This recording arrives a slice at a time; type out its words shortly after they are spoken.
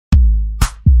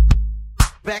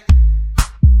back,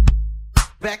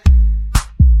 back,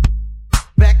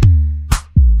 back, back,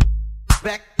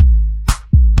 back,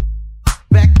 back,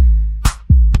 back,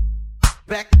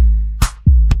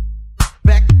 back,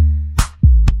 back,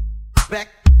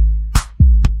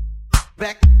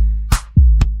 back,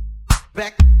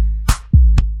 back,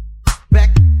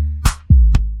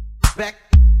 back,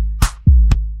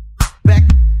 back,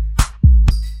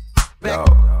 back.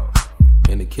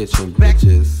 In the kitchen,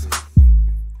 bitches.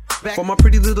 For my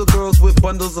pretty little girls with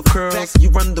bundles of curls, you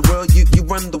run the world, you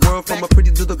run the world. For my pretty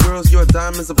little girls, your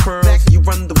diamonds and pearls, you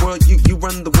run the world, you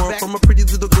run the world. For my pretty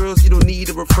little girls, you don't need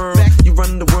a referral. You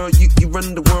run the world, you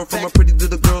run the world. For my pretty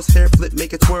little girls, hair flip,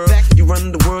 make it twirl. You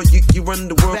run the world, you run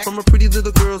the world. For my pretty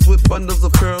little girls with bundles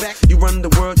of curls, you run the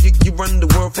world, you run the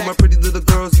world. For my pretty little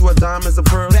girls, you are diamonds and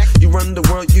pearls. You run the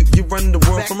world, you run the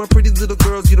world. For my pretty little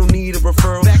girls, you don't need a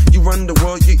referral. You run the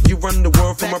world, you run the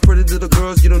world. For my pretty little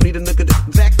girls, you don't need a nigga to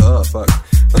oh fuck.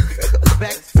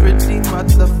 Pretty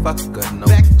motherfucker, no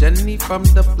Jenny from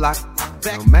the block.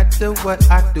 No matter what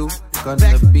I do,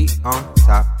 gonna be on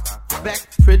top.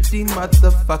 Pretty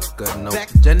motherfucker, no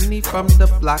Jenny from the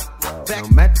block. No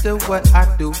matter what I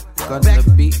do, gonna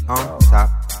be on top.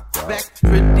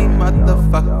 Pretty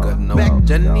motherfucker, no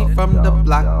Jenny from the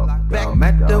block. No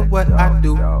matter what I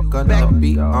do, gonna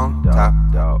be on top.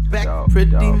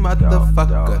 Pretty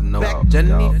motherfucker, no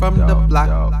Jenny from the block.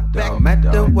 No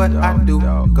matter what I do,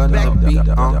 gonna be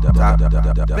on top.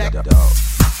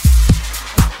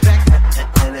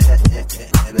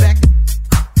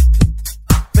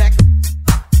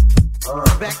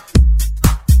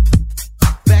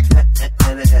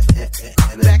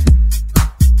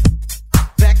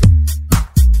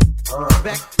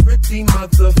 Back, pretty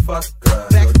motherfucker,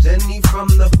 no Jenny from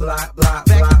the block, block,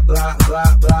 block, block,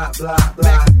 block, block, block,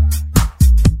 block.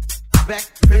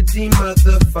 Pretty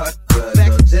motherfucker,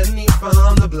 no Jenny from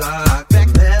the block. No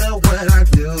matter what I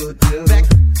do.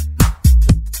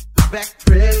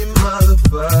 Pretty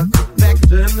motherfucker, no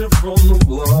Jenny from the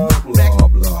block, blah,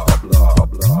 blah, blah, blah,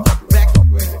 blah.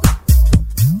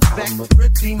 I'm a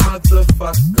pretty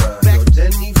motherfucker, no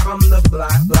Jenny from the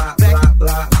block, block, block,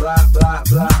 block, block, block,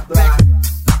 block, block.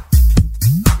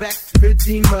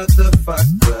 Pretty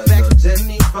motherfucker, no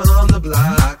Jenny from the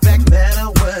block. No matter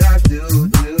what I do.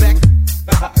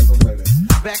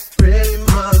 Pretty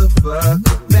motherfucker,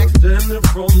 no Jenny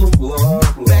from the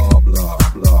block, blah, blah,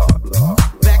 blah, blah, blah.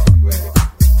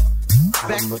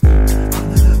 I'm a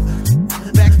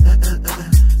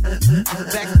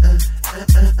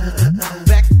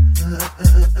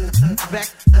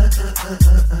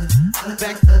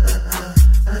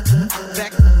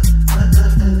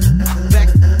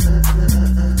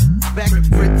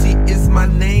Pretty is my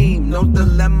name, no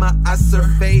dilemma, I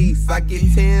surface. I get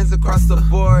tens across the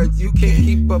board, you can't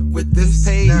keep up with this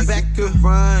pace. You could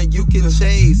run, you can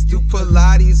chase, do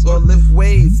Pilates or lift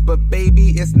weights. But baby,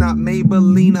 it's not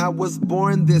Maybelline, I was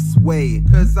born this way.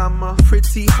 Cause I'm a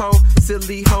pretty hoe,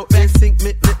 silly hoe,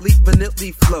 insignificantly,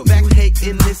 vanilla flow. You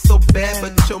hating it so bad,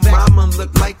 but your mama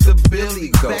look like the Billy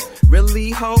Goat.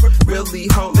 Really hoe,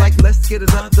 like let's get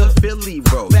another Philly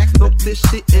roll. Throw this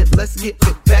shit and let's get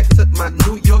it back to my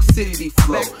New York City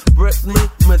flow. Brooklyn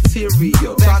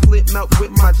material, chocolate melt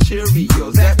with my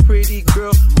Cheerios. That pretty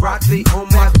girl rock they on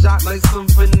my jock like some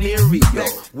venereal.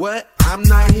 What? I'm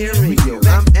not hearing you.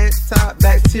 I'm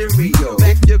antibacterial.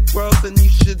 If you're gross, then you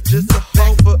should just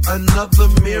hope for another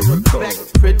miracle.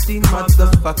 Pretty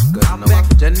motherfucker, no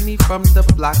Jenny from the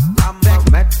block. No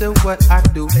matter what I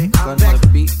do, gonna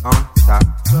be on top.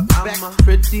 I'm a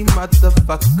pretty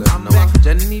motherfucker, no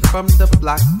Jenny from the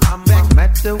block. No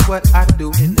matter what I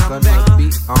do, gonna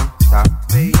be on top.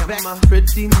 I'm a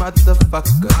pretty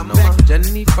motherfucker, no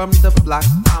Jenny from the block.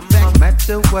 No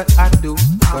matter what I do,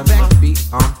 gonna be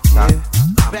on top.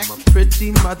 I'm a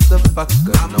pretty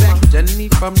motherfucker, no Jenny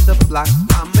from the block.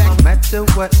 No matter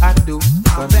what I do,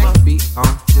 gonna be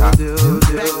on top.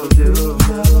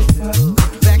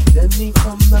 Jenny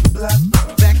from the block,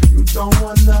 you don't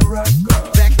wanna rock.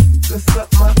 Just up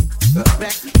my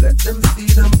let them see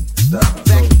them stuff.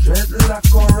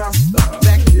 Dreadlock or rasta.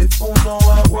 If you know I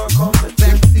work on it,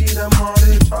 them see them all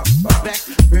they chop.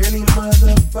 Pretty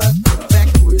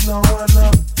motherfucker, we don't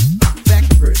wanna.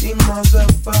 Pretty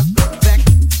motherfucker,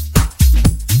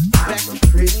 I'm a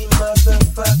pretty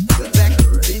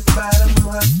motherfucker, raised by them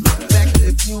hustlers.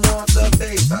 If you want the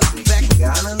bass, I think you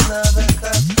got another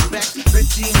customer.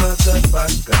 Pretty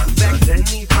motherfucker,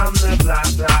 Jenny from the block,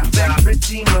 block, block.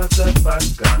 Pretty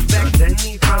motherfucker,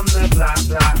 Jenny from the block,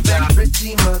 block, block. Pretty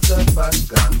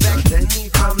motherfucker, Jenny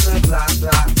from the block,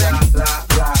 block, block, block,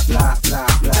 block, block,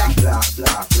 block, block, block,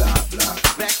 block, block, block.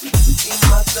 Pretty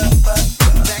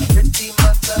motherfucker, pretty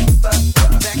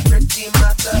motherfucker.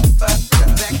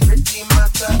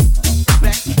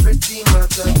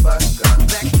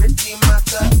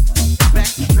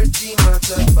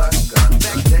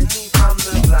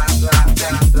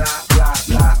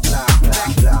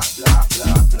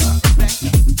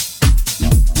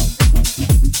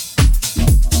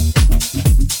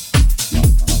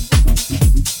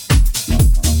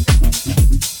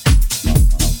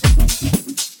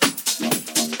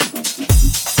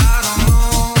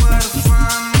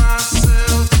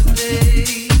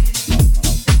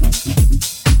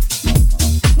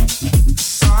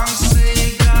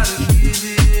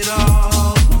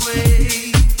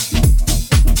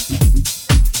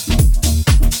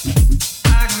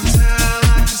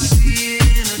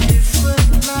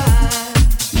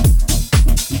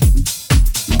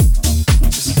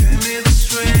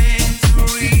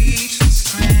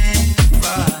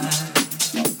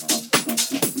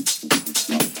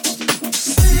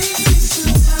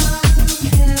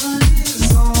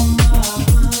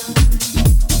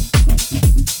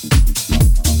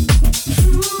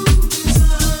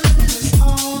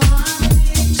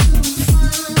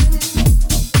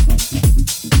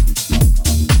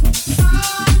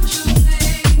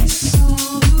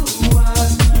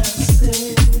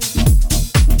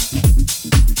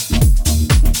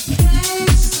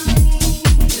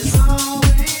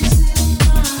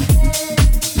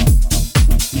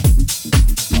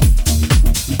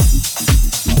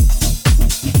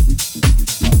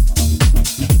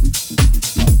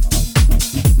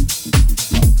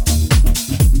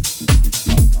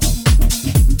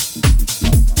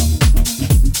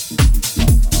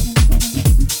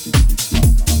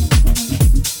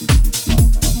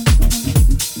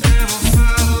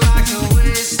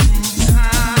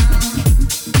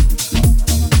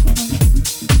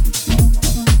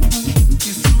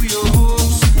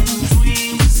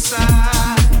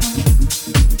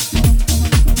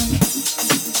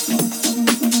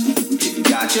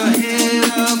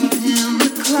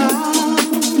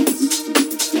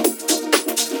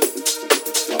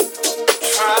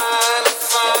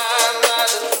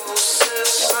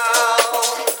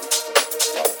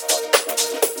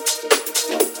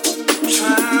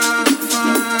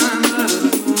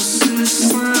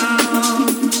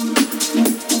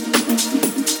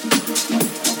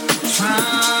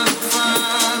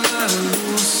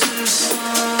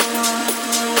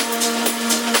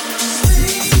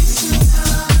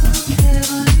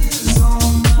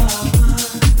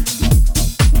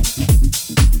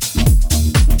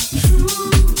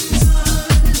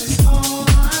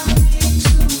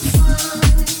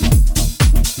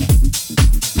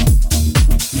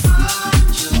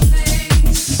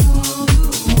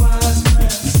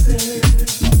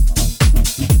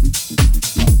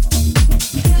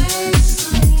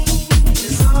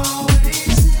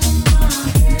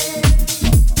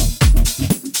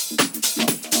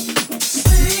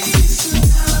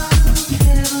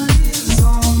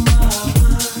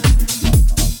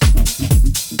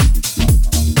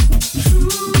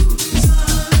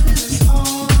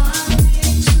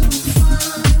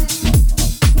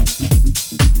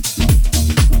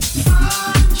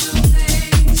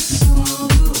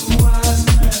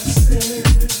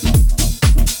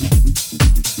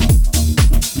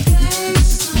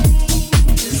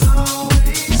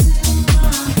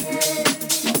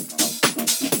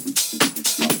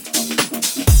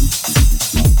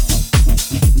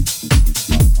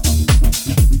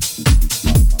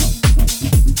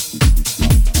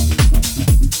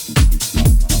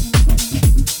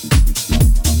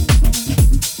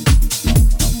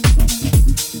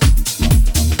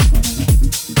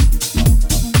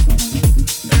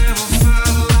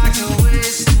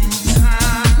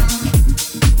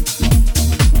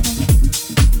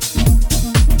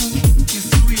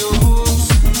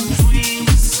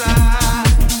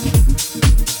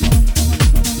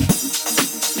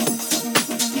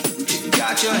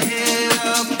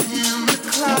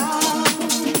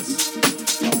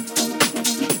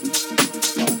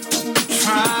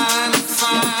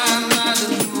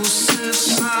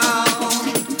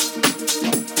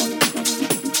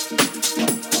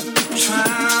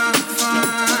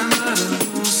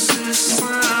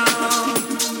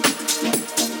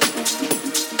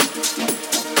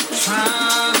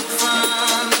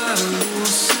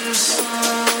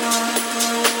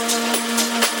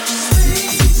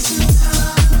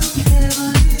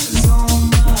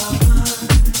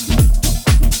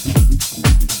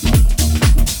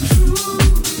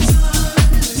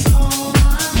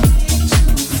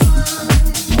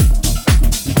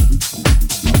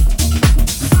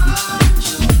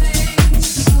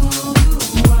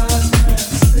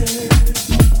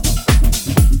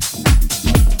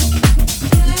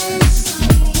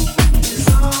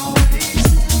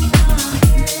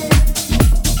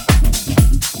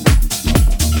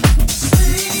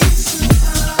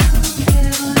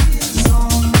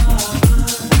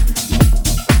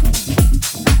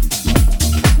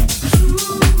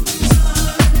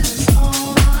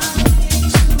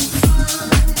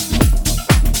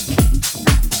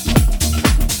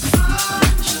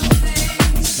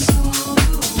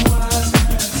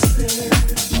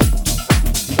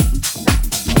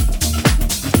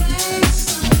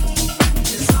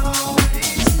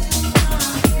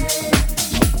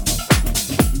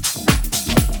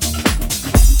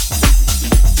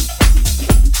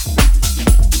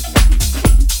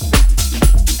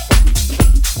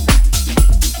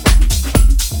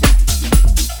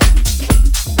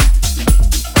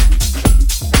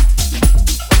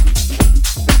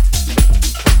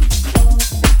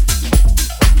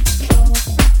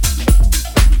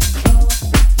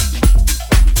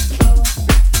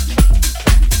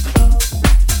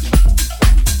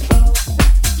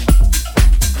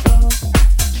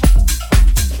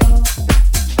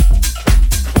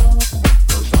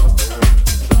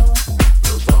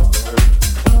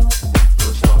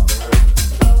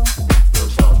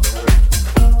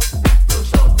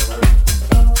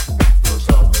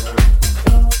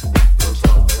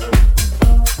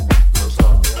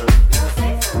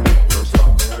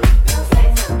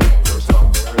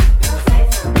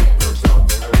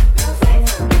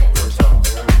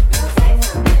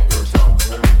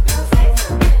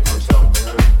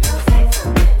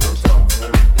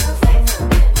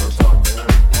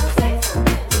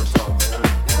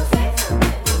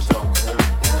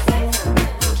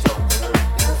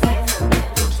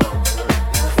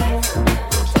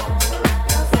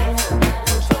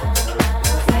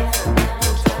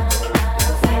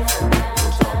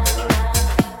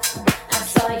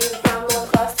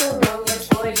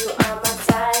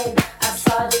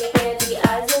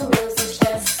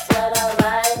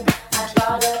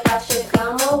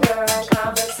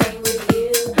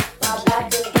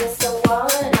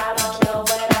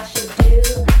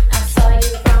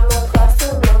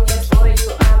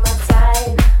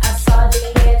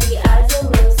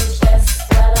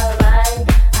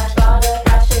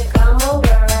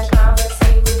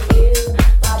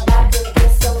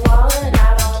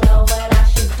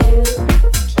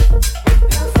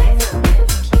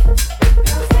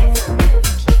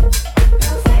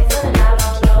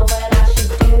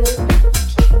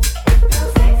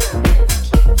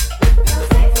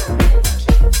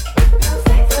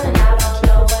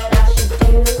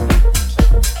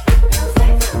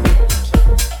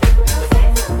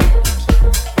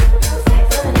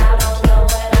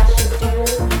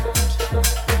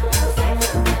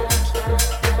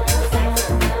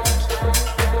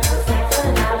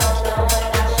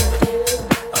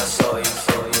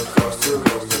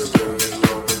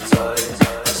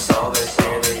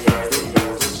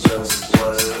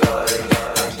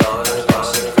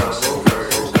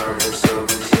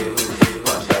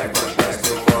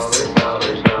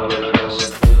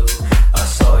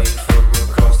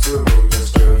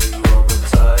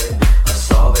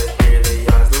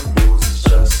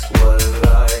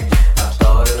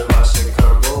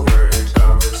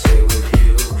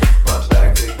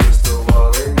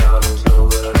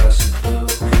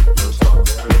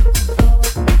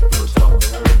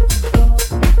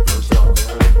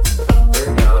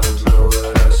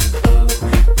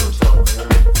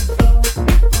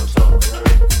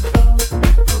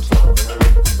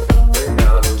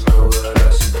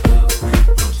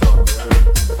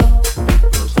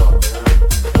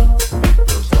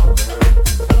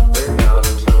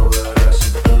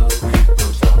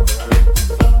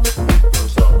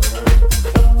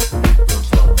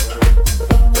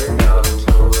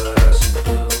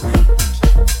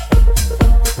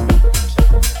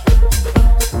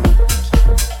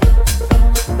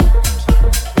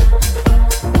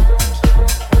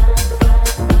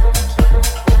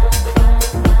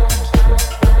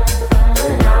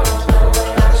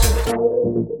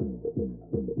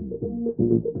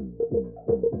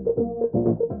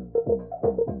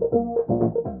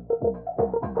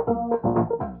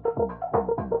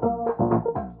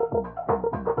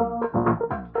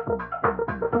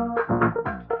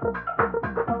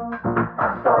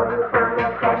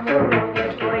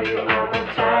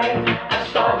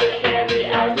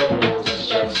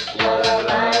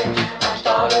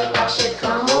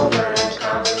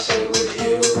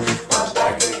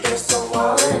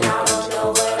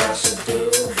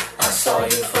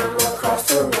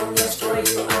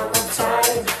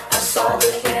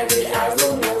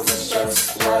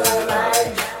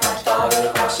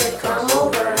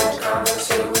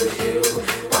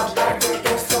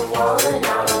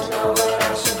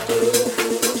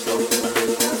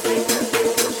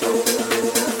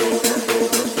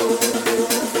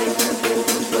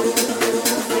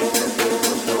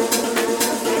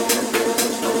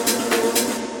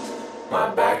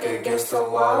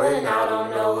 and I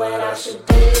don't know what I should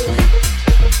do.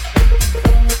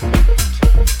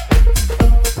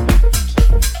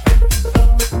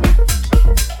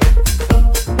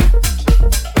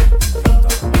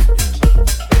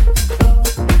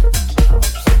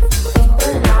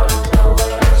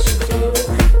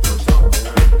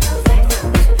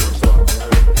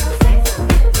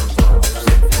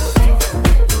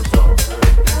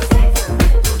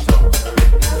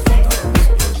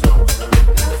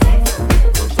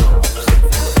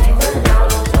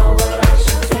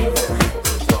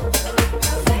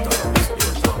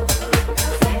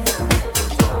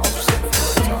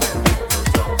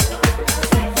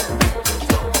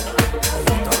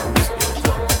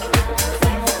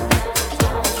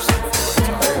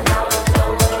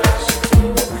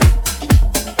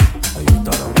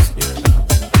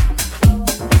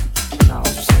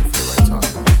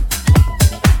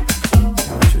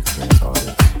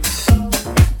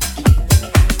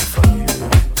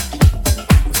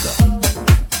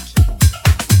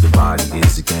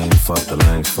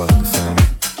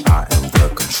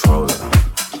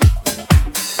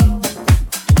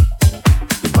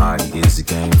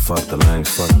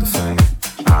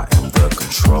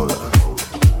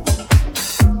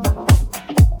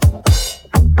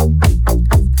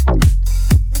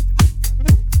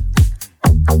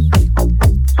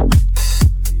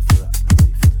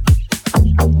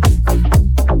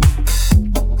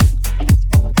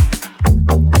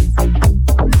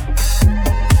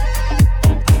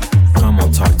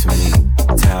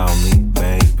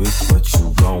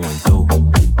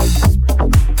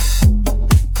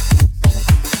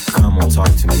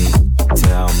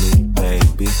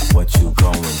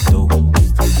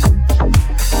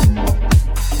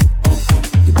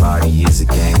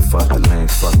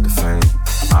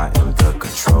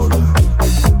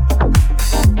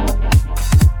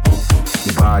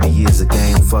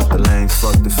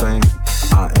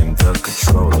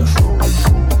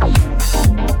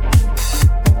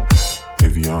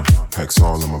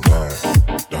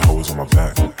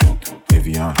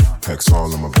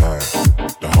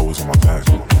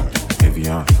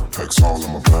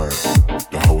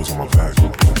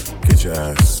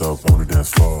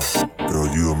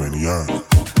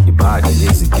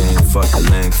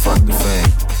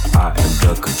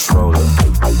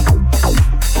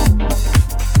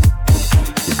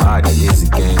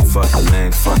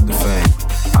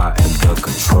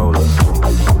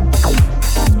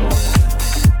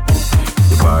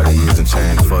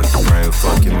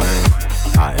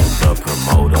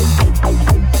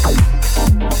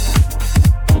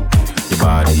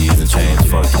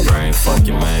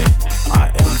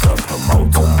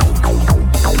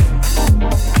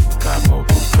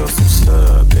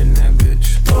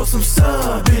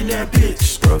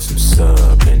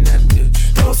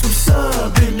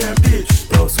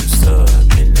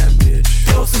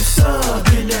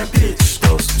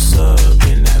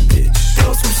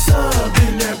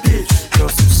 Throw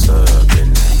some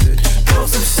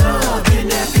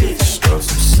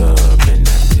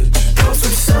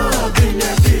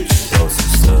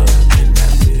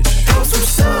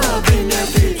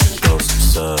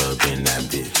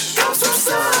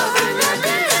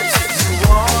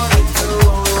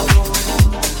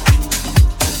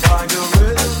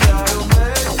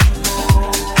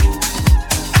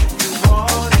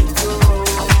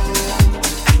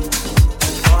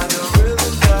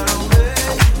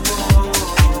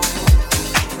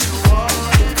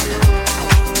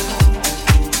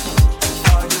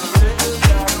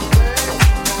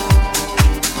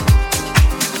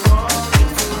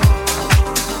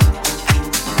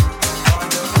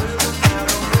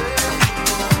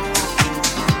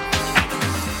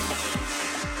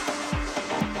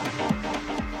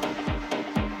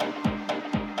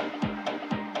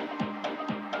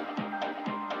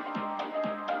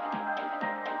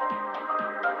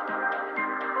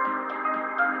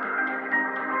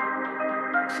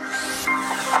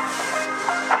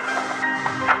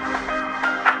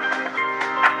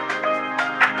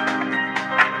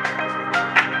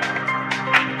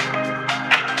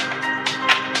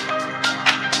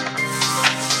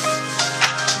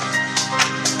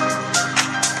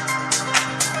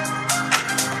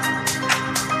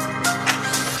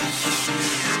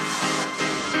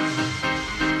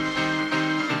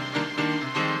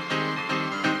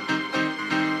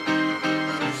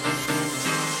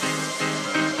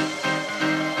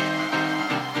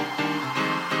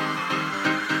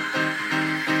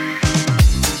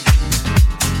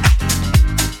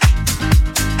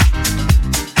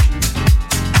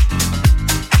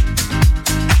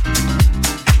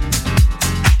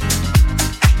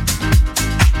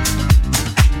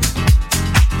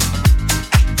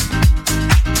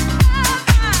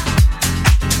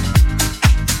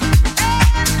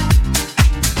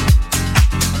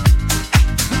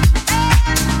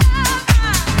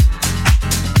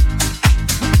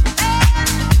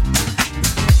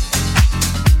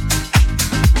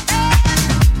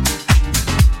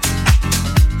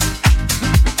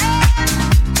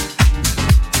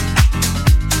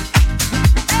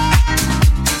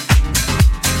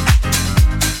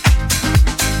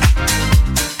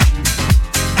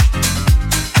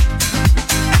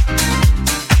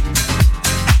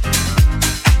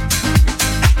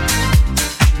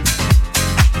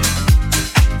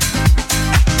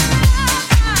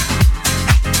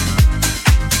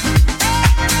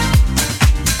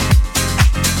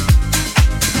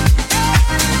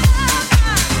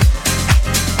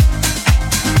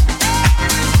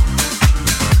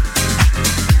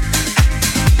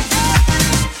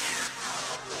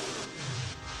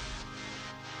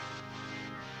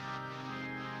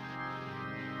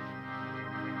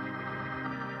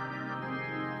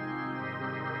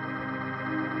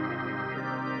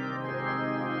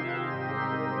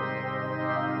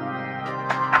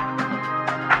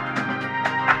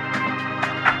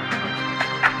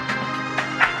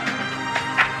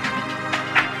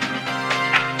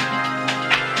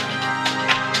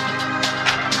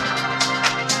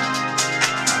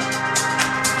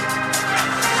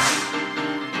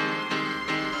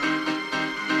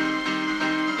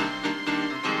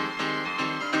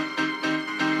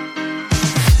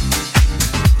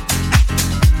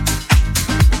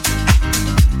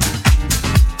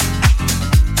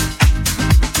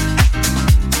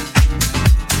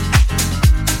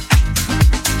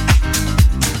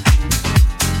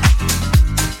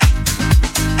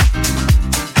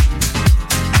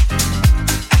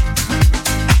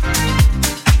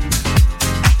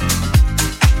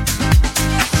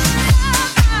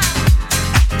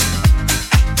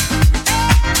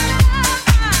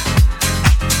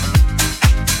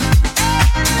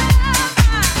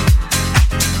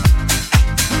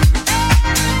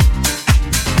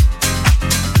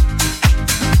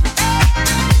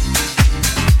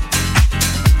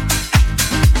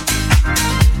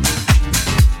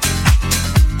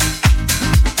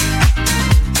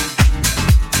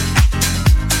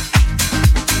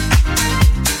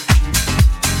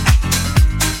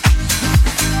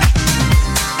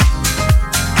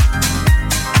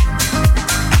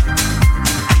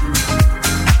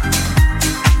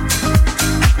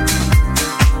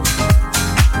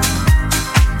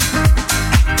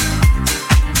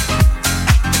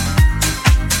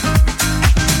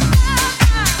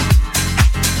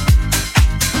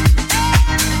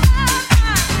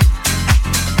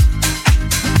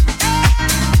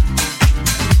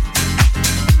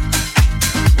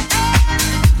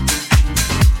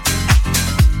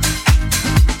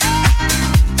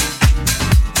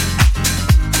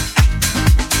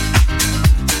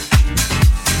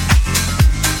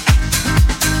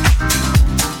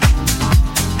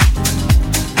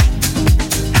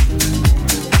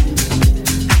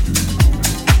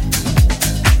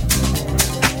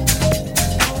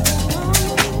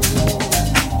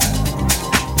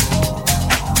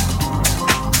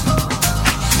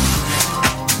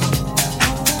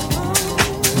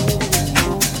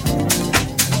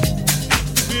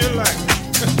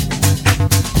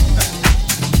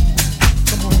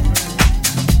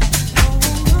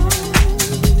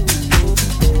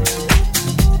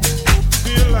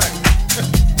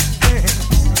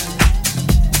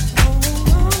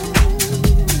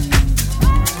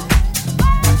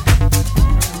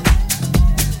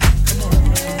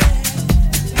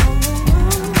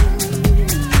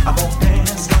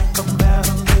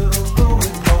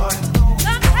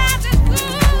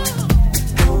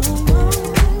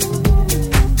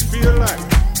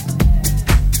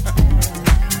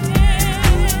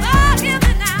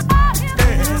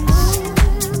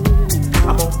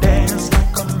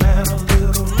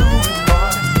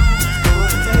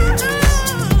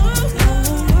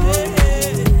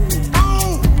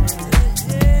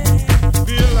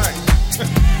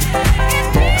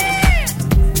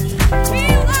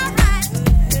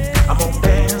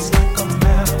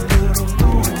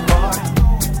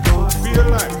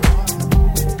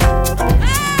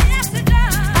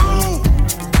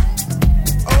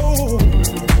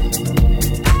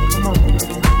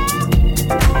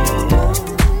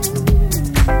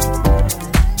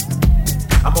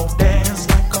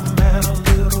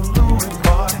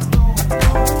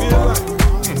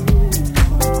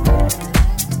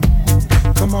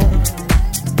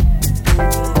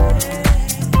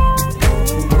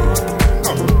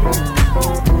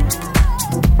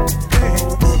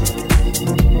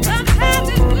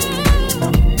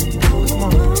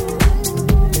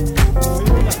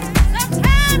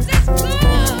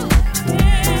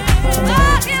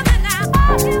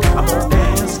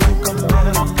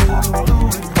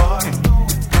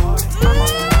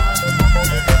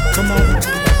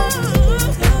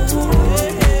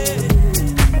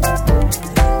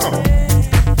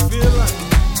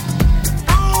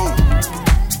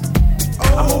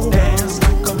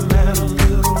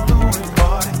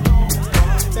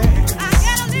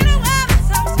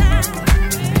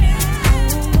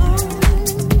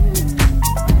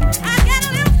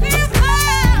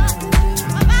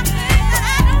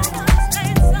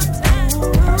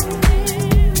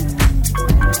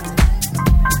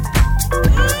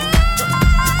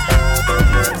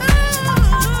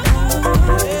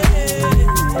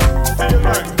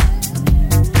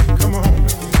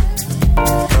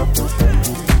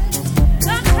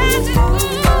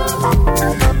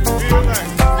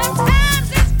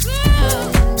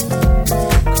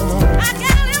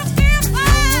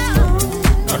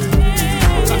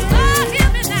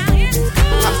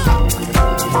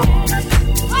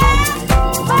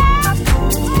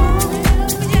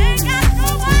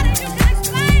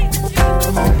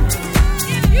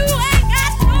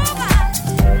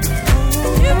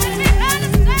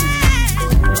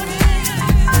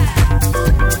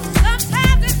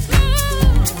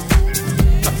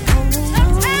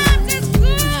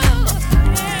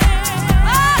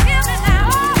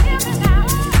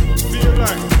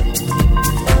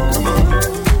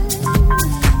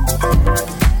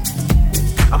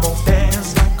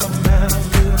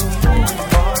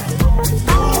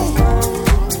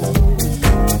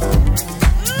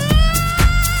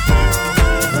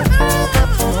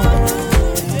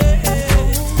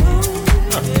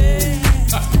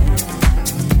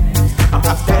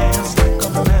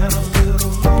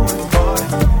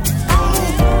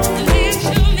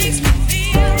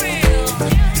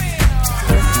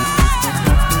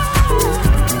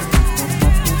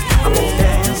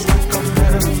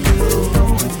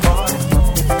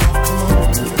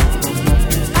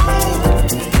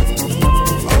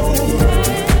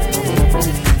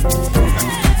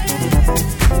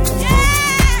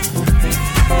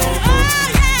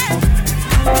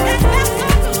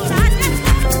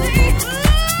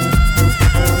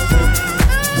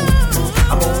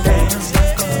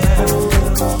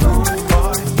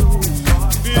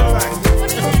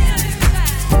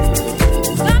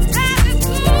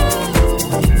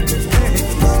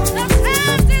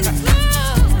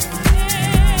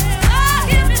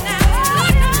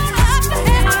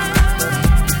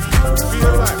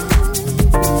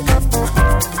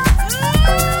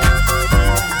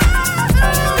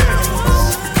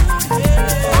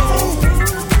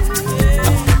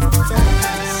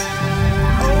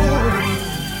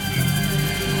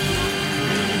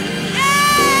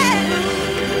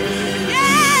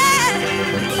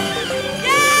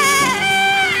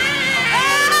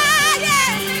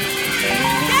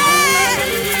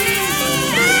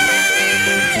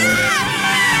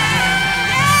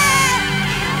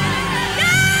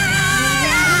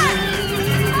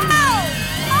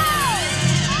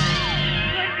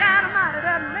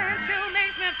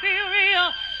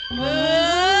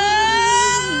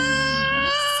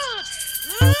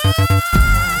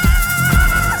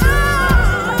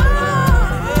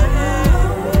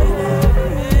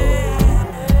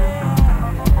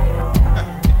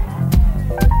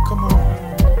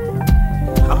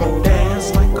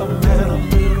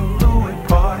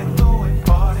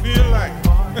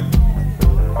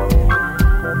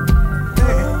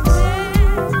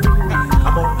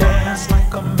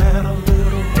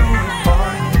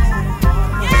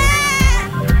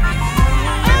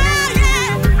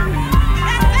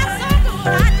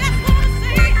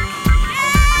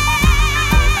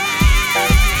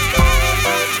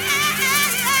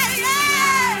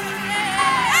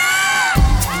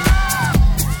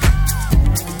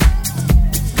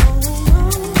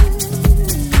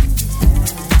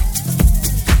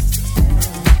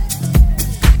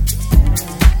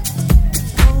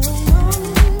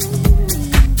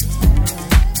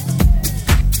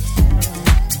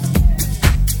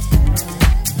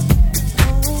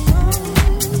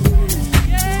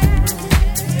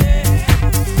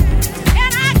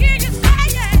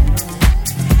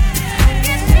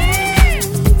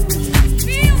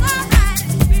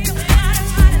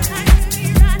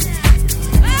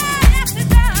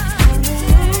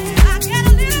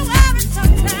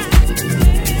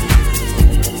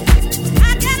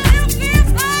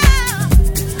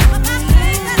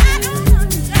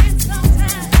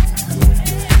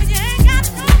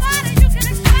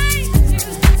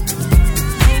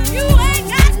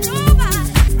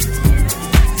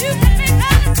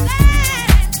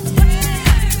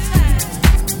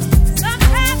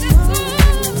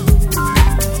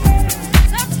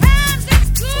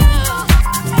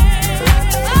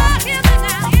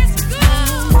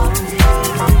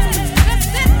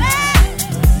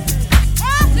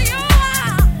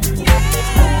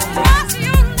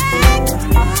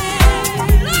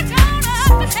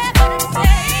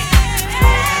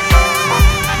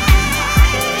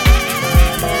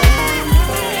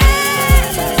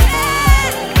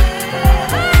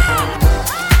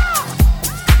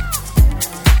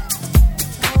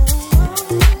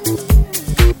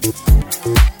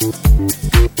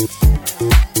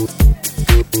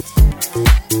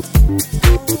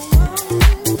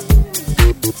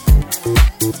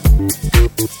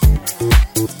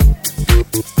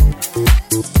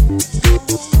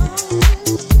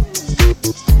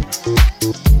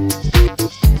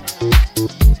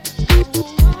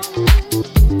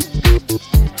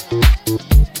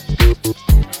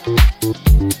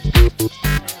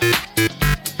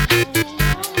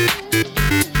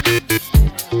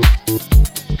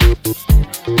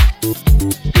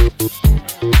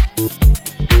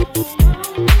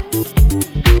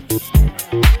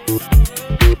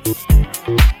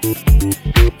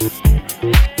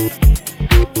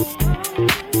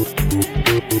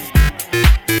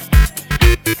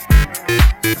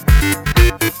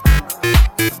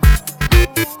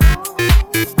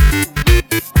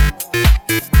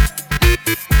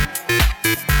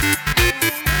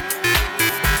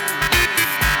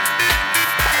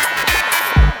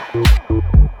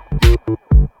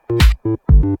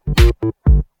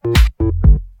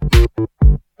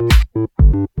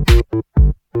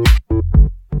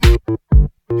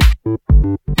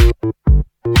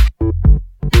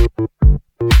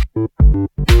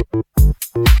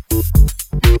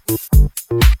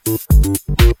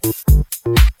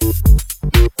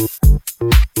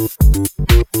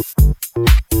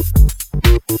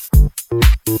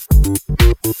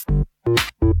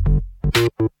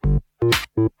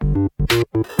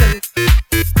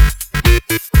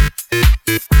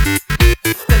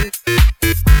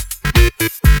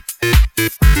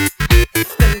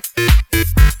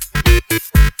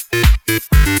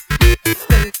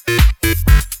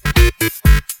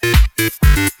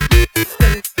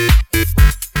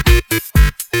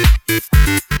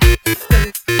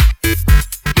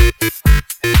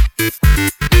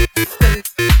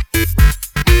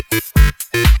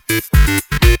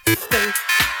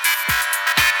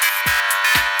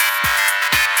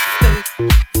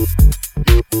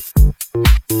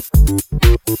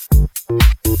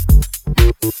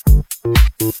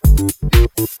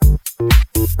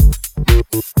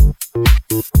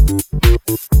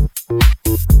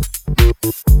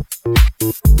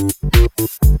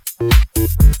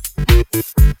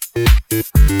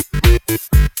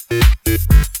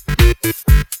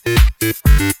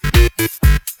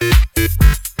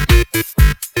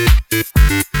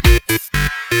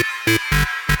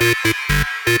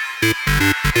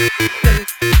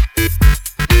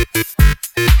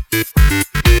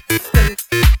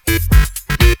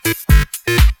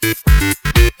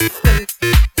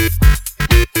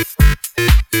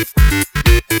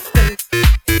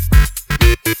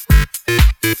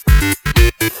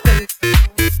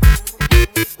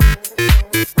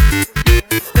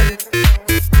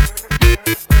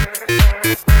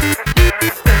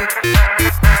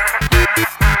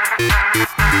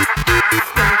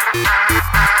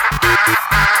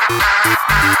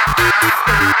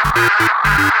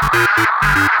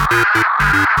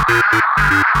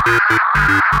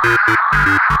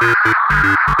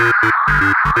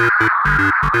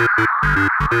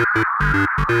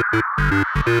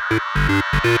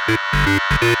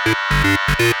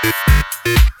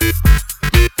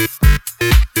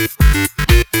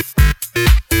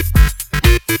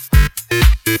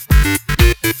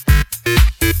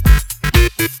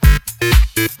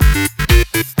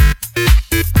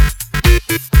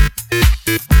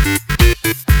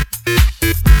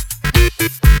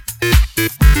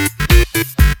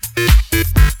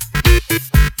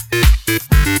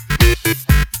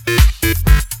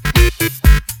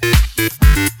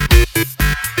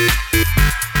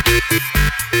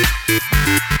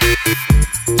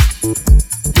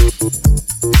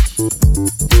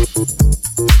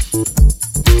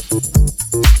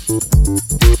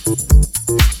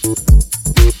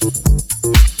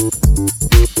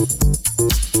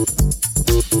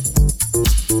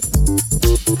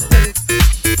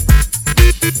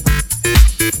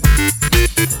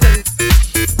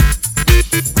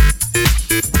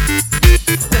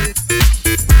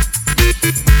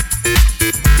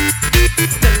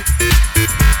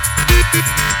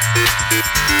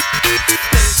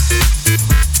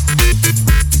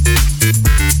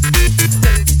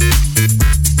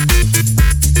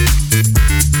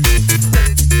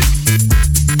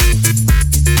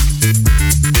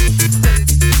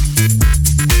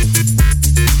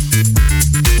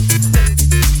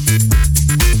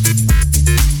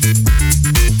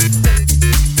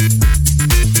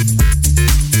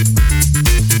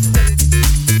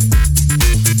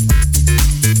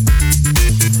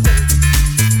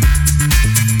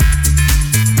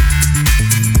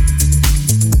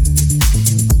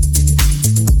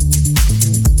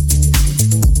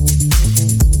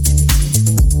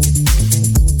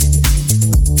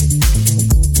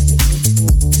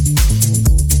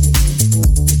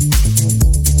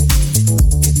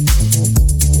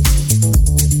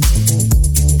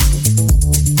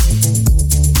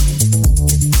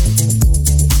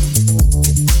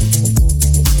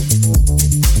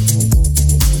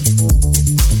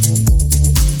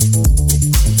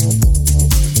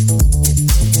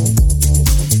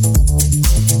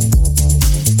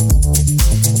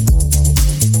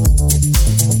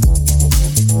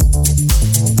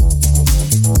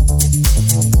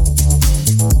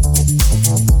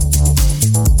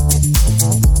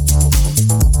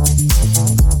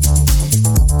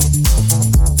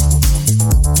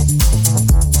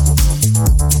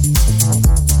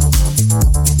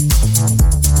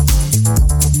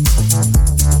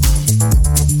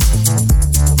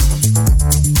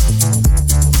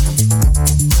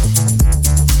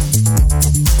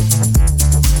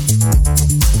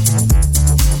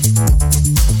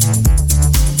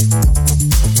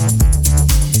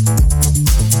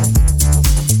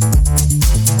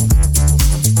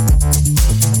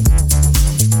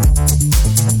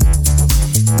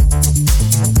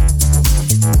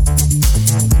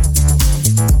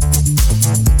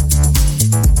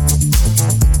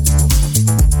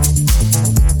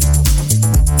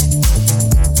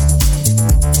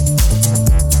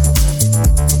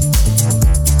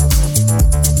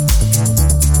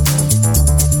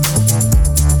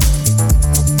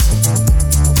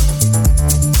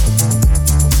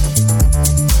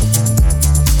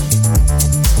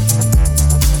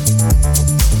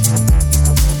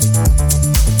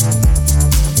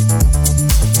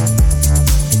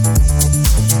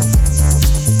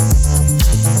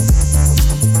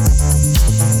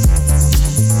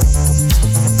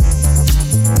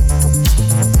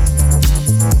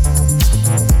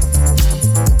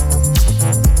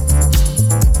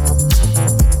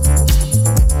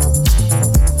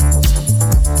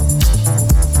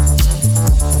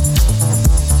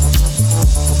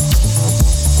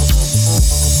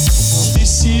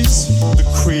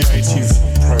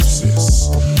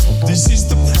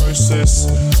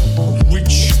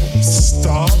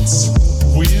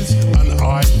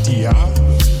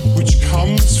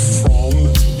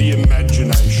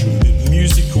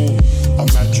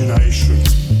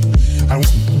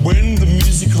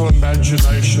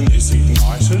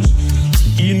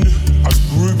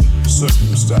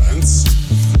circumstance,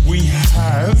 we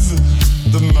have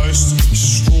the most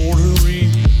extraordinary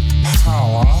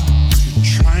power to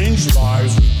change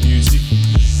lives with music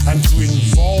and to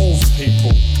involve people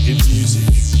in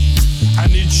music.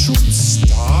 And it should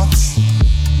start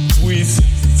with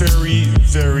very,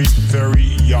 very,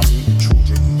 very young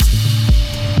children,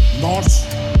 not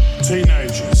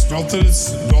teenagers. Not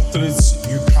that it's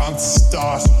you can't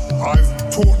start.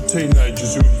 I've taught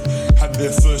teenagers who have had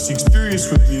their first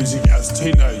experience with music as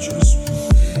teenagers.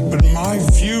 But my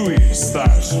view is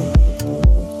that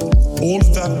all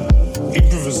of that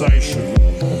improvisation,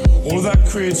 all of that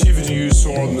creativity you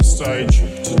saw on the stage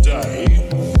today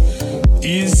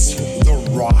is the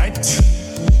right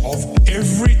of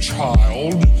every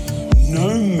child,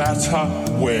 no matter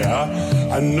where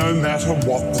and no matter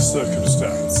what the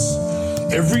circumstance.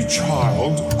 Every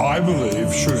child, I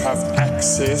believe, should have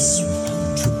access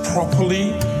to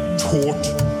properly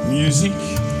taught music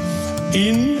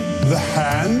in the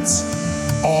hands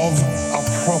of a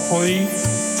properly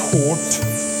taught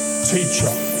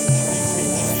teacher.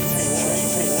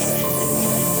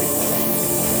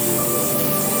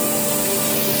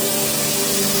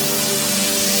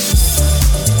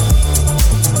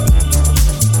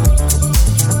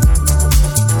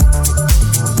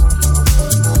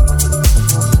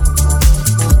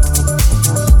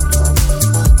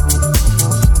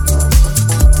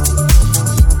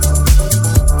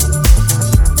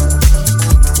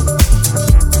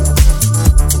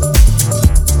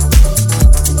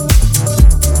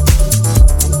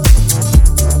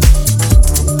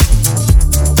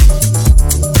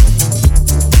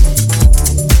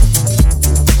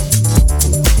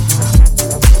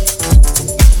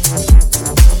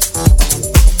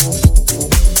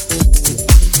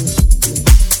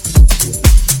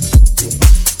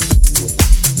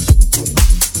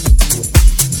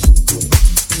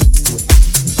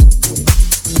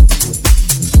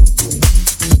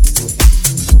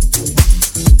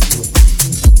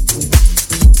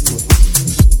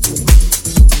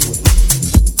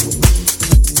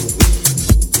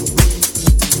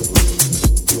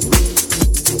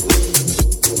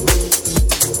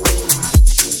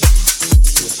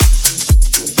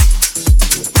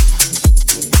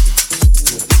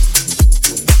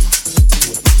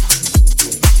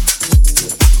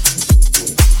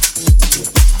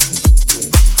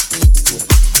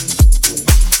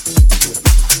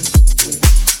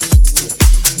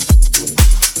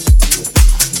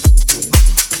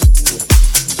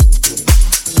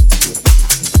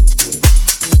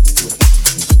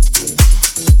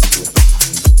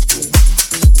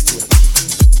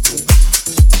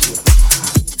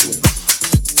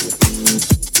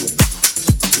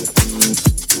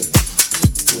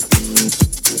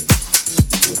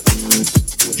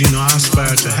 You know, I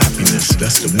aspire to happiness.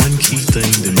 That's the one key thing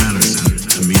that matters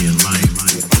to me in life.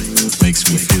 Makes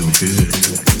me feel good.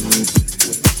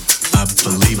 I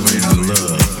believe in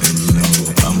love, and you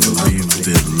know, I believe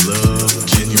that love,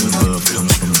 genuine love,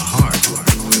 comes from the heart.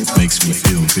 Makes me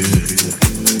feel good.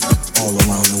 All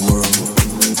around the world,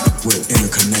 we're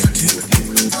interconnected.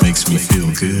 Makes me feel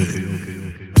good.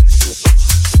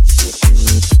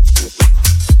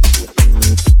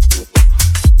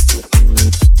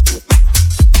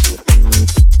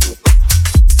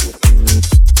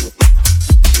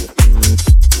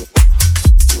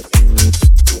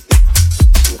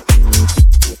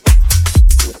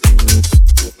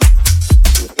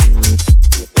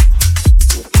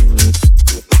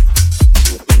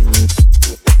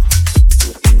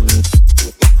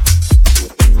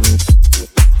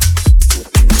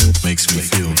 Makes me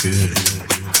feel good.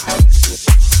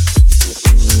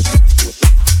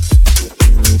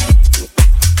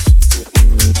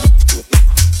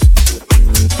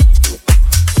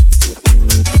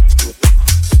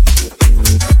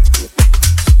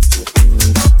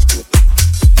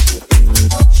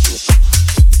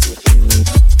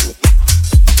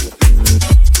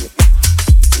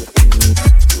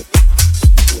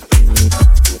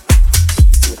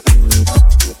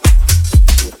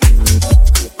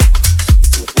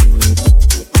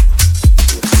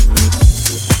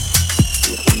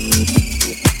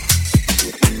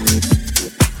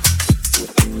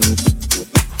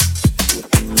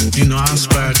 You know, I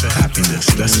aspire to happiness.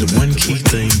 That's the one key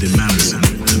thing that matters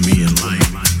to me in life.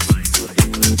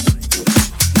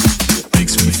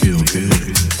 Makes me feel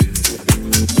good.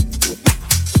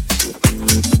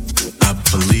 I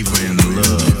believe in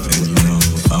love, and you know,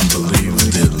 I believe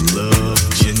that love,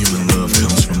 genuine love,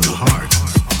 comes from the heart.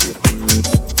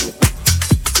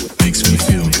 Makes me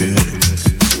feel good.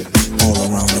 All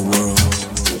around the world,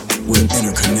 we're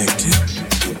interconnected.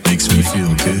 Makes me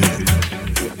feel good.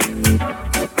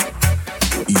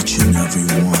 Each and every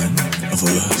one of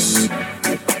us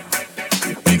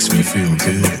makes me feel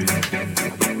good.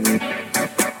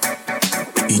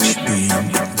 Each being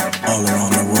all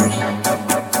around the world,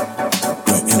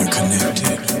 we're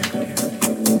interconnected.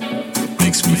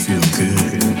 Makes me feel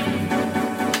good.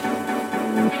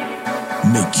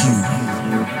 Make you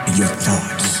and your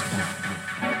thoughts.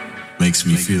 Makes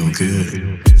me feel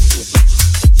good.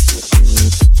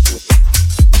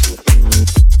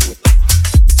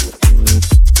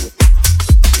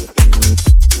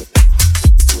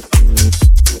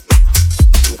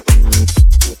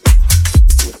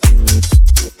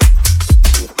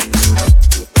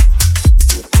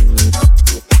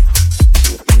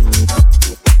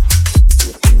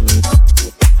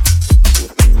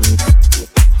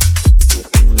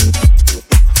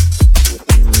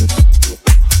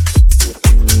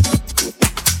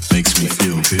 makes me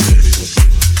feel good.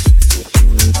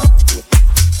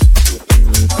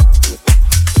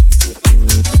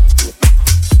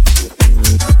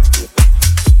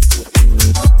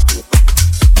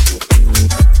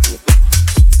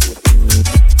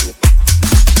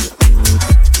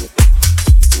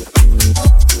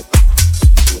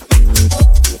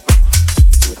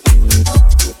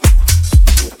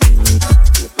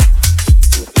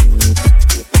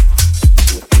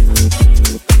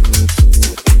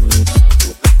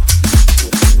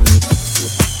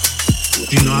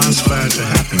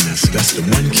 That's the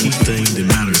one key thing that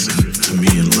matters to me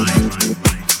in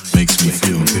life. Makes me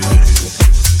feel good.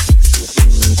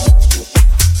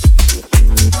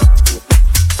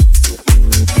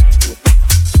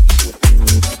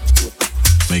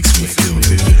 Makes me feel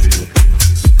good.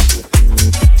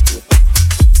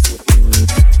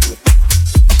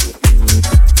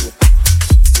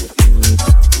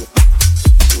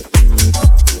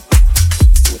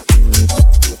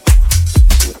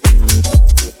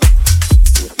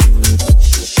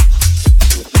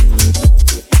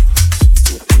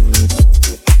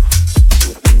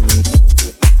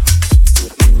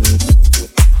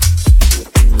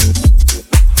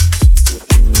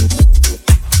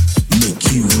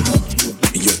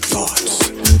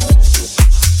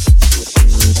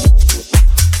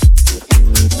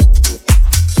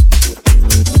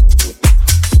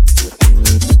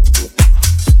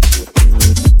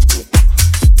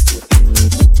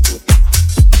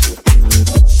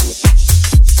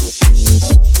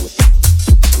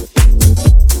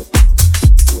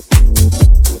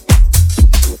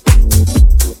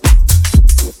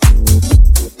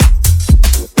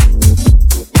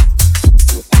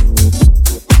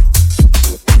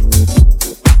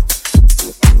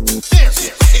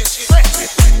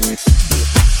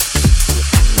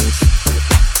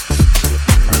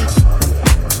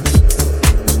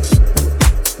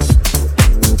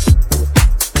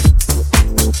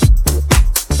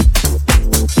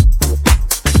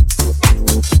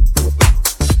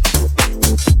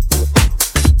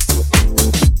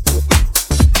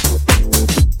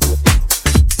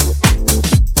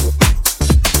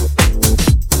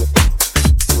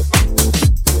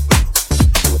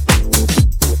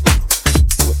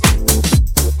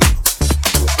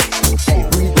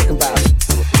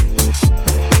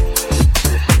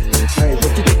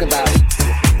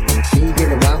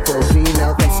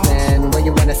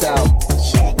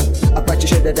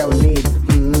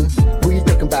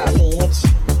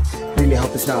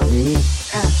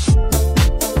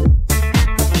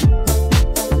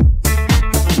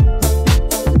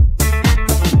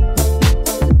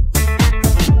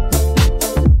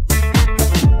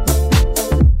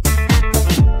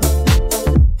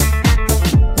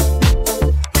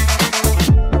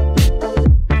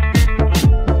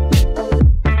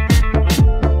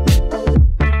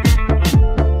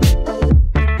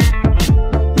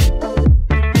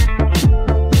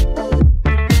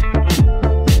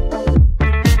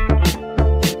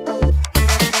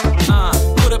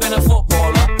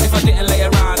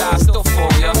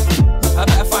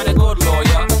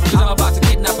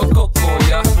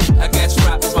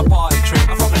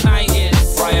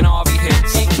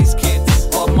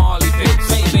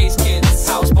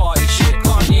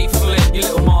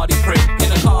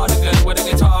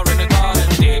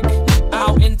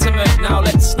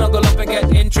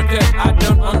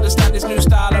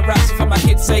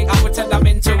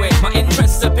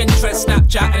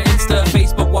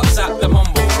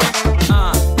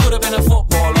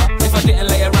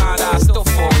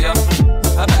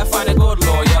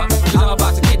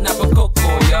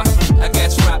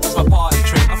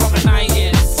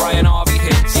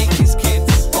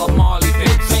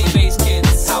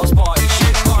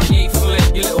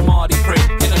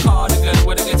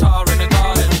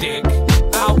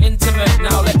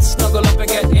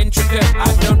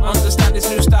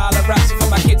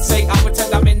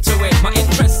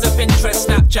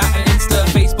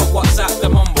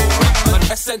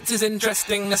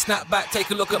 Interesting, the snapback,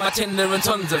 take a look at my Tinder and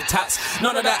tons of tats.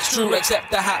 None of that's true except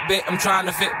the hat bit. I'm trying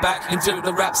to fit back into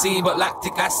the rap scene, but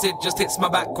lactic acid just hits my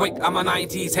back quick. I'm a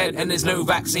 90s head and there's no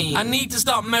vaccine. I need to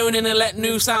stop moaning and let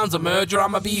new sounds emerge, or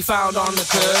I'ma be found on the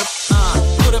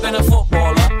curb. Could have been a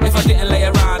footballer if I didn't lay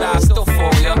around, I'd still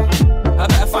for ya. I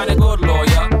better find a good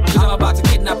lawyer, cause I'm about to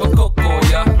kidnap and cook for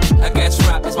ya. I guess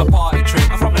rap is my party trick.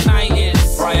 I'm from the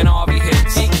 90s, Brian Harvey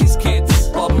hits, Cheeky's kids,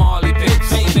 Bob Marley picks,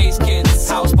 bass kids,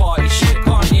 house party shit,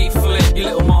 Kanye flip, you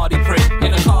little Marty prick,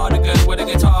 in a cardigan with a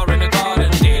guitar in the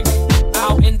garden, dig.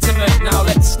 How intimate, now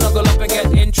let's snuggle up and get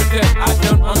intricate. I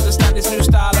don't understand this new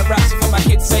style of rap, so for my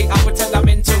kids' sake, I pretend I'm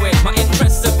into it. My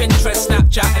interests are Pinterest,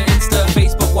 Snapchat and Insta,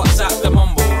 Facebook, WhatsApp.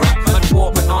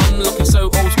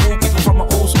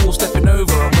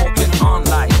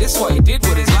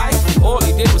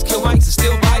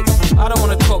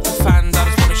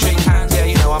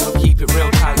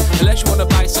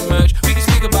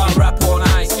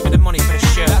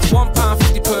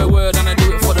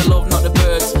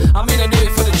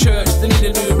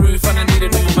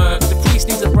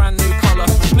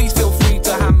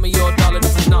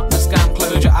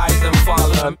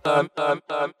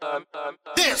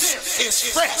 This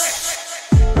is fresh.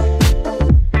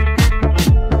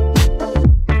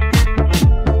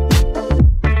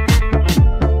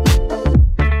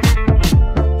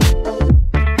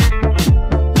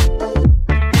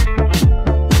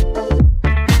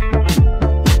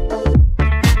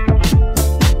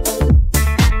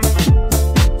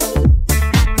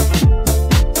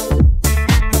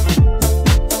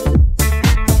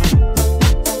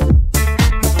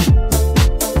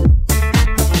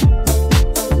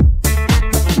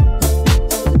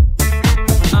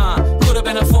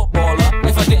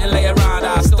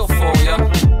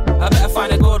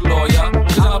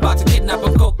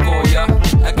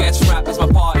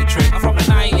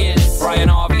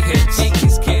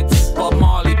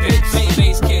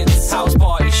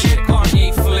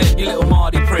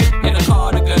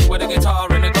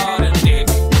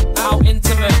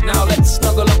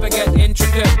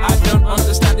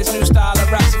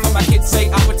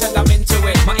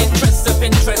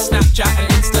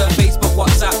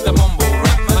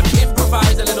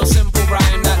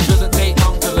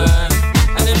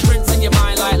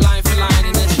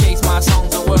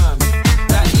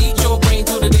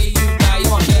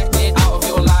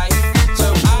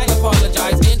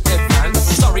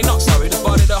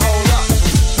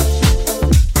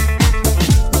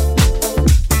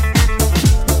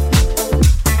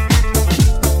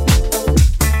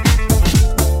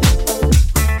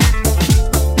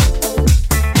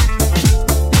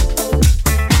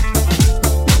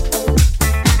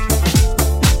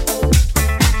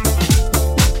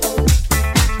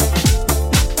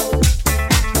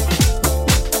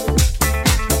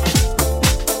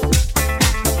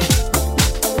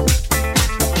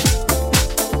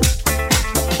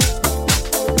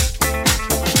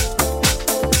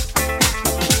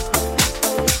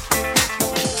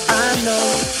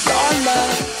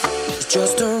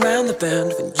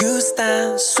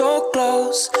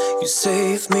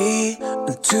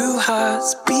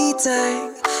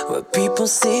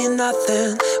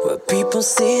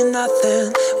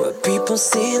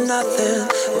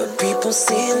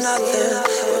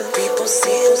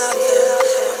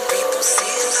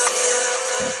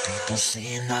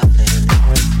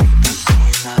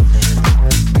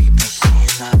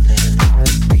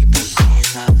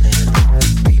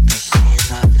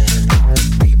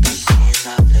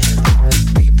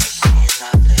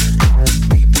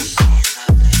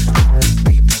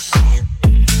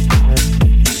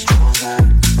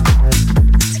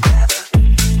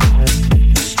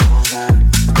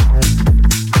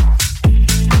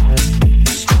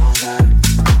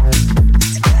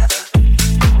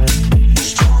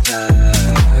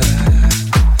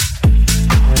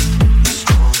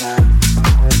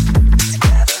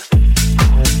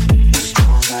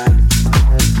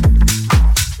 So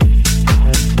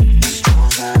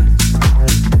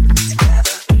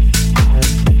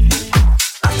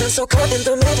caught in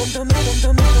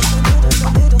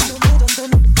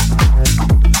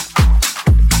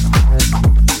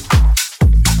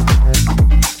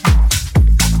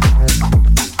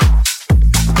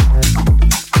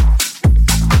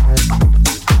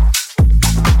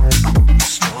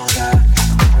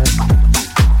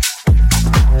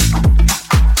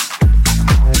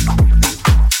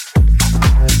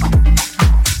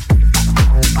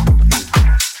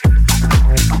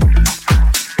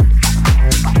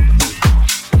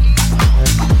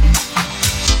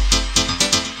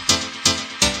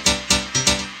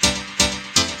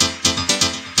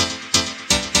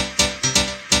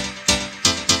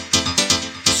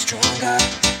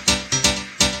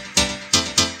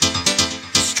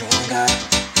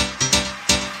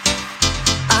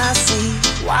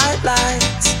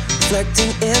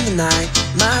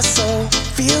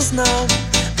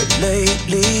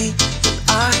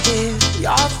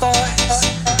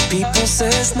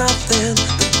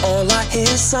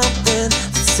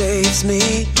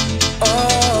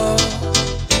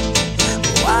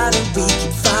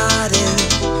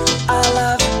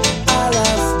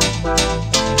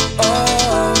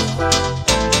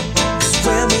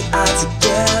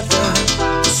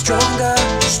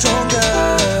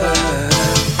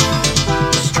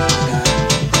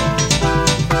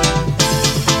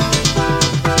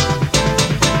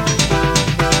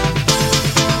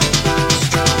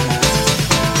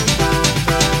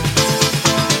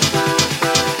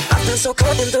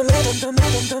the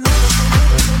middle.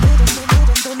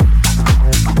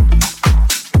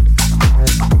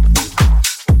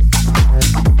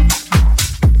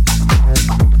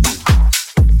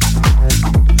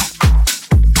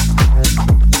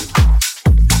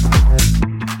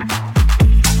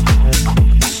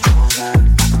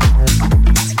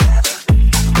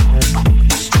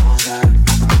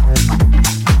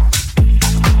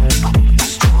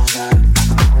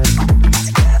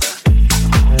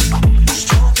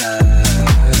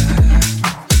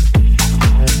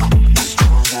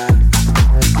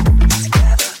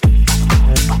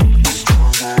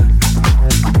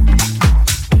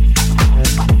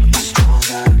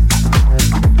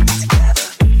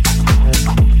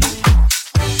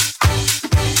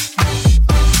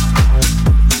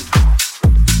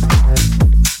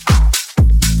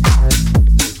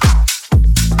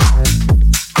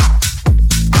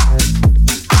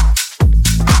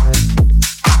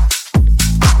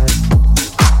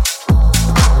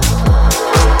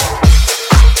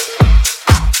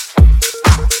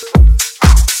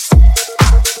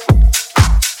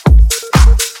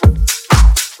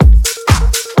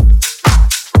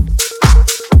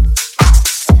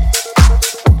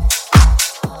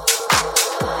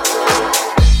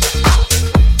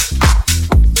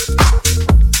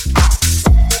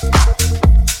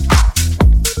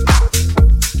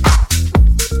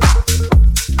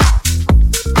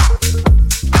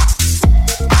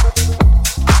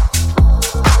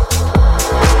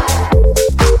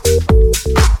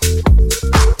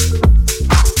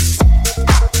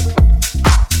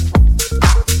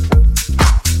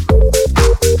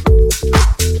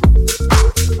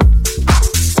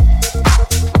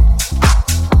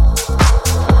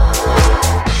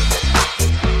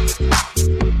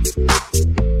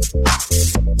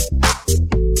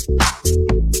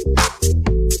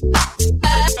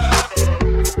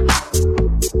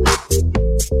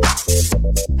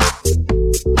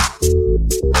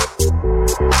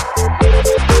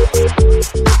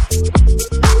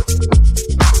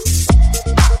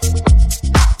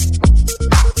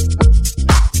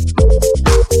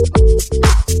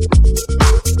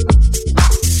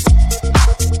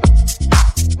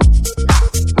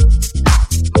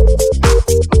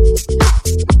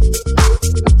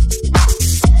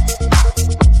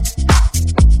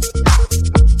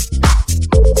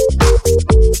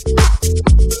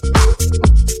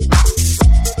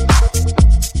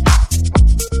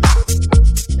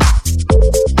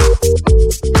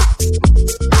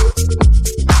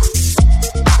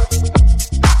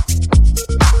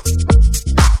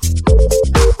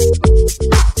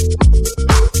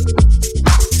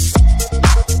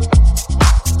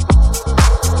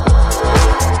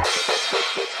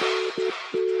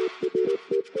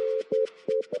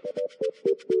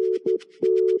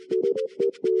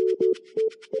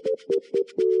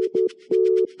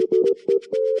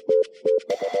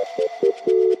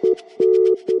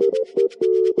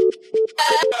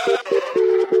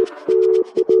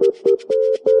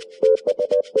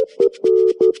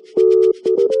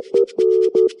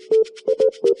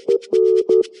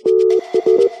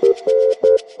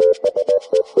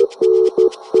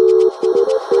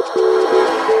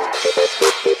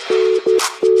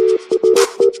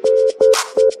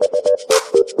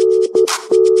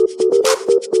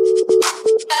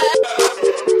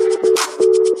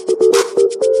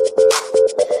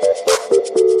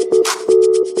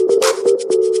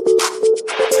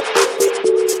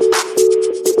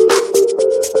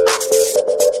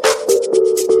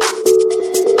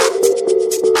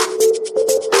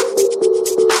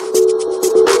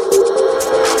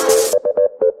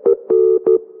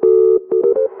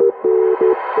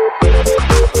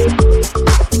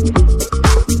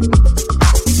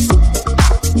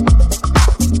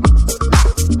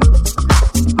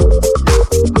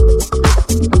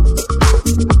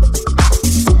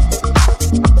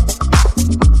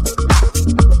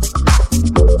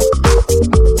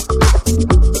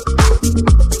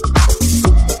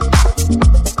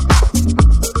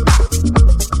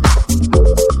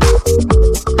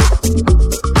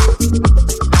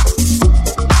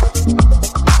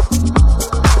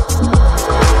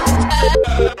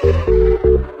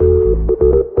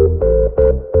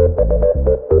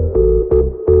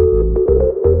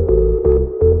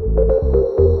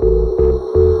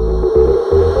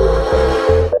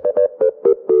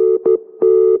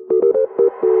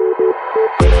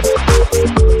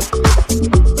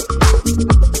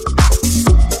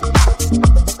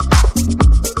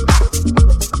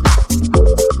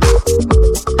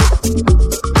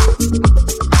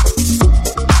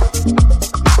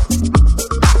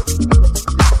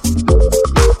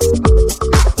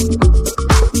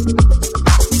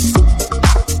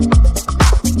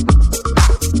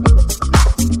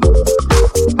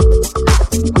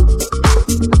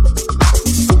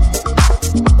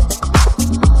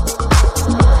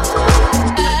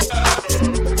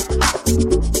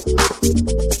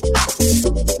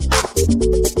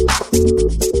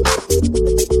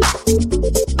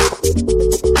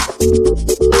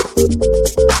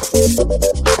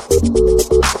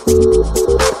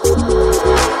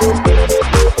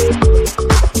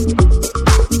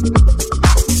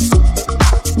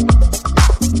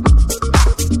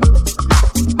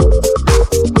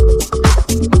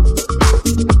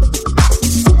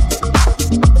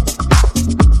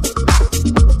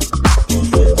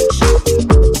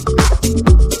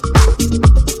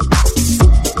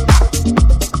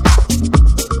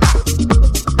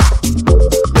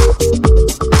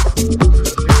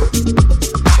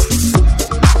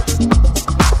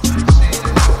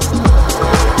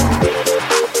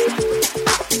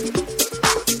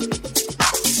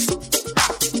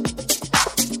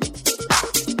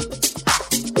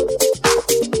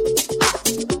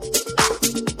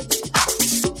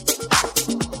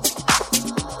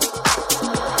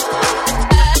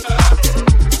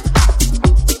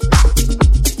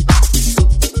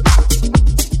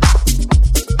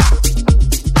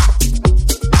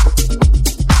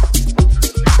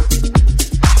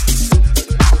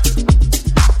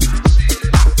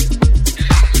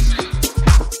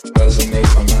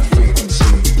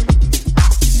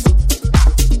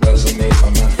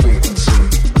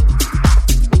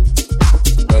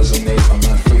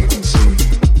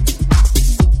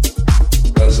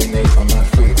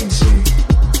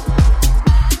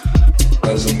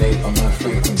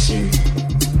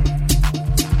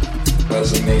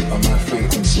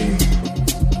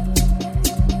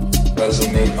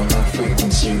 Resonate on my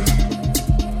frequency.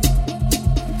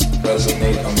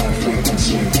 Resonate on my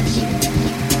frequency.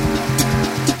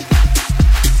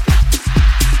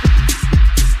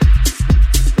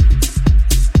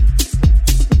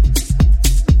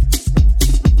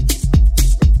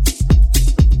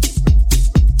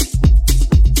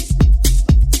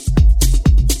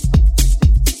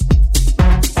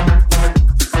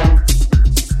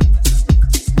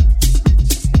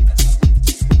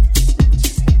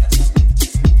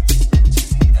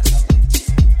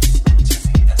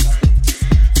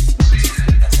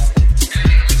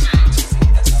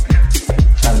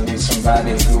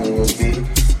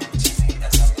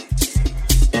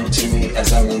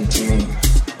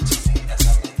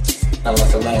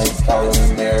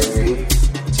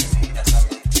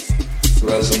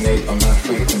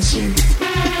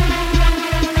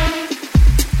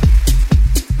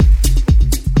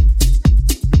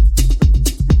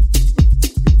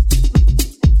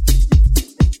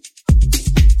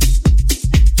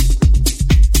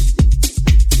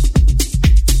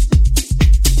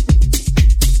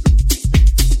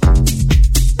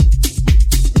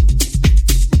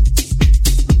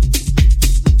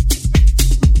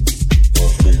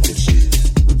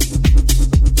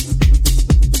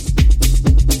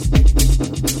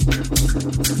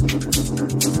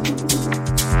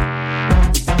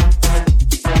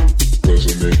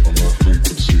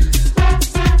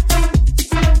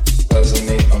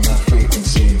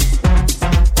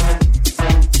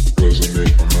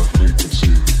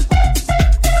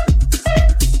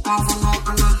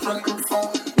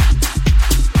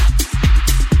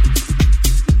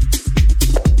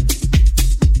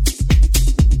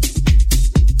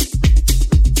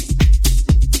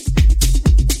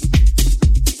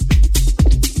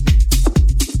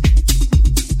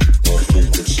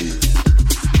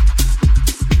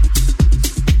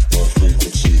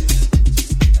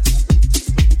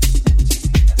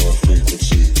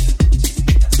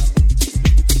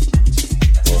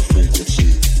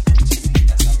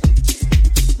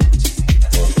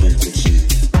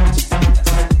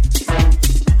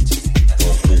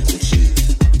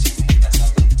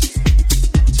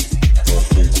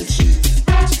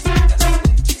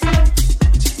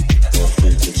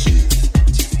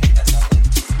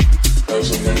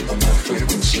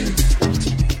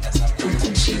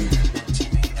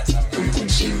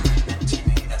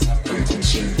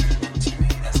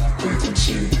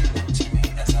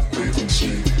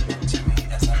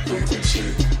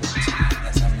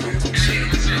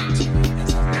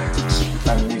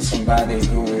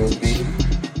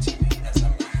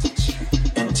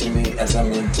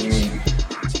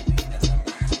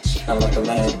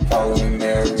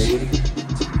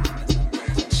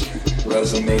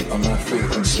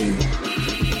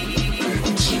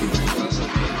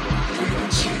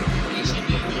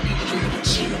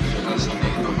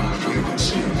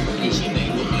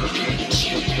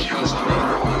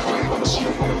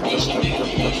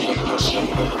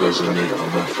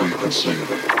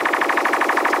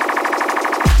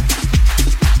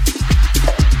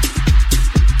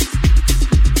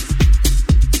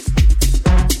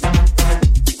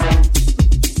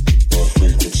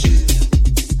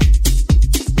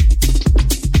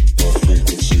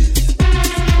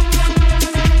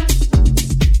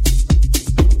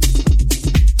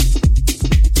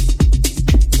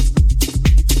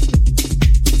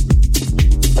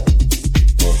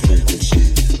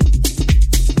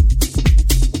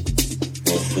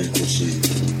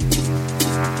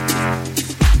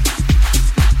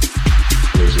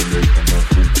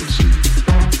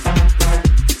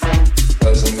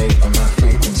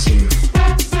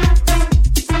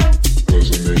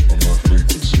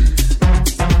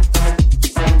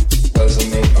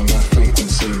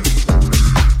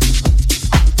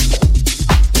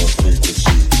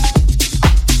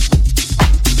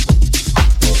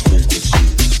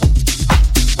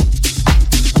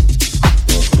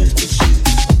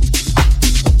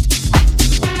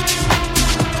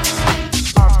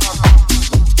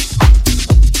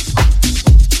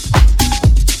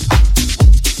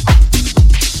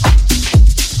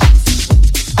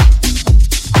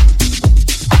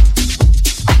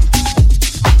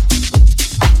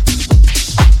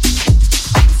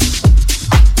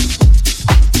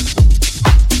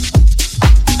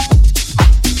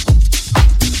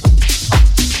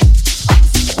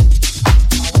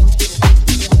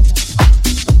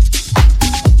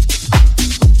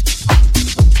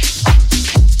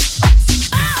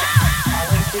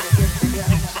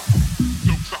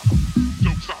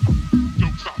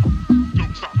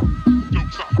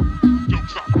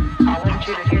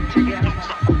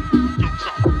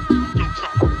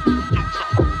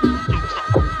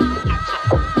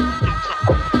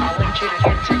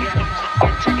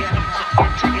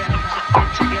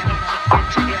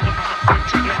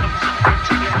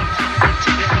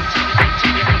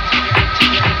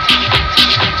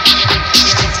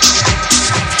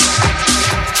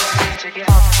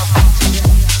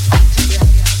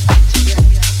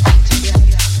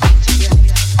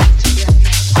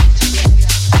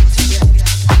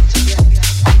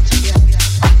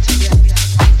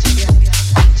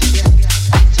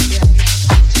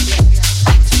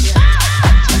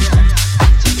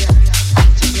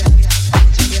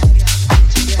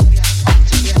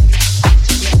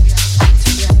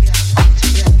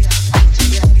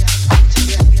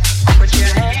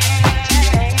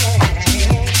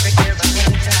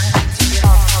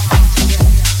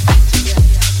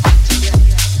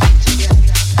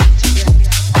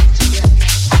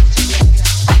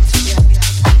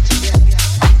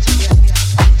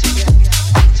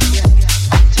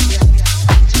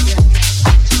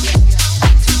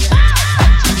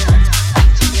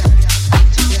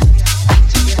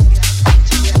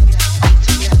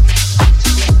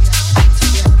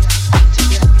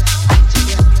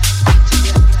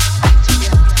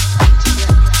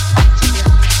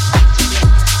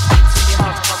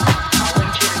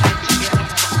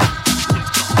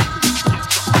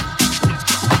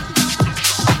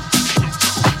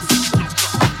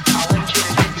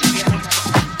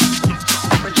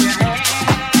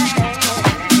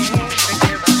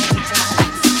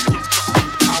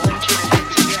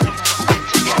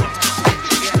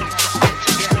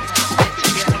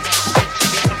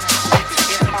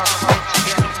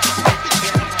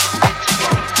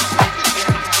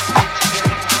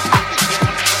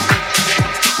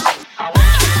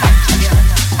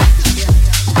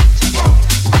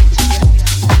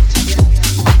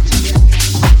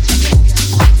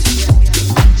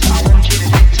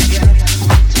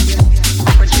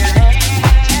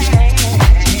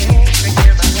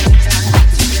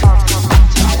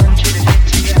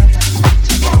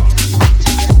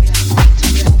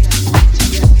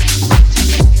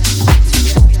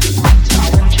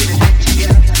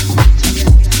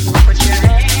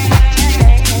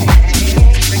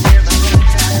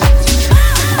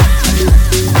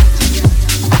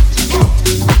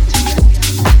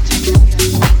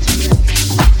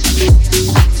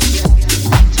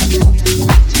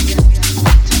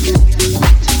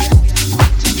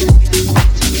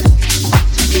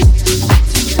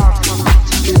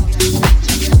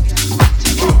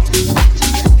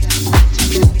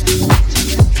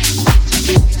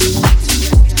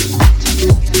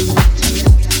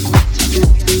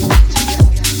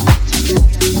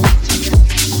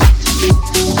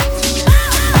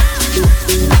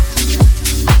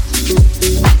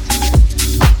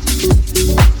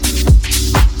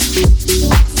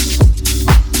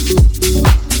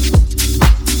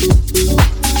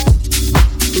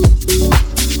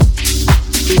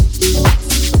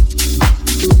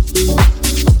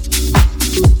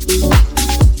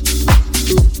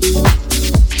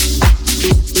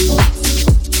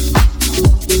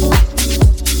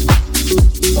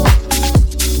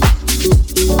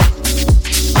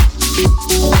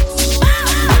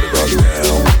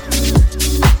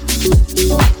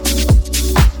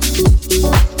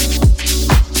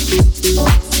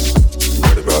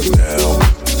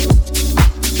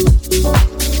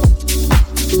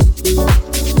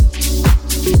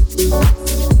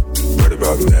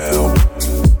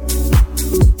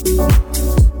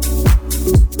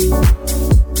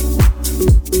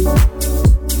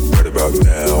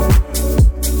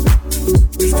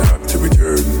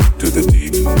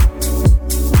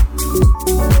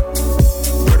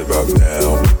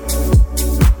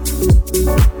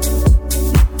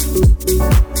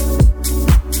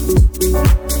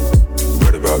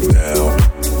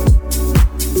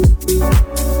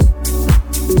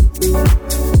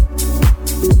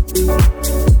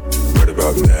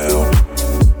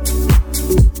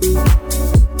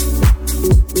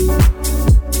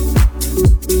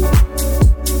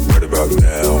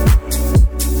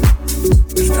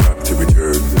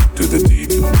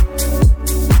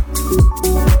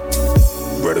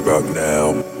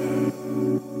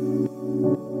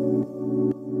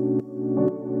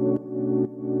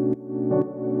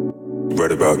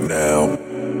 out now.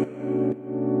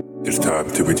 It's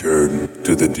time to return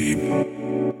to the deep.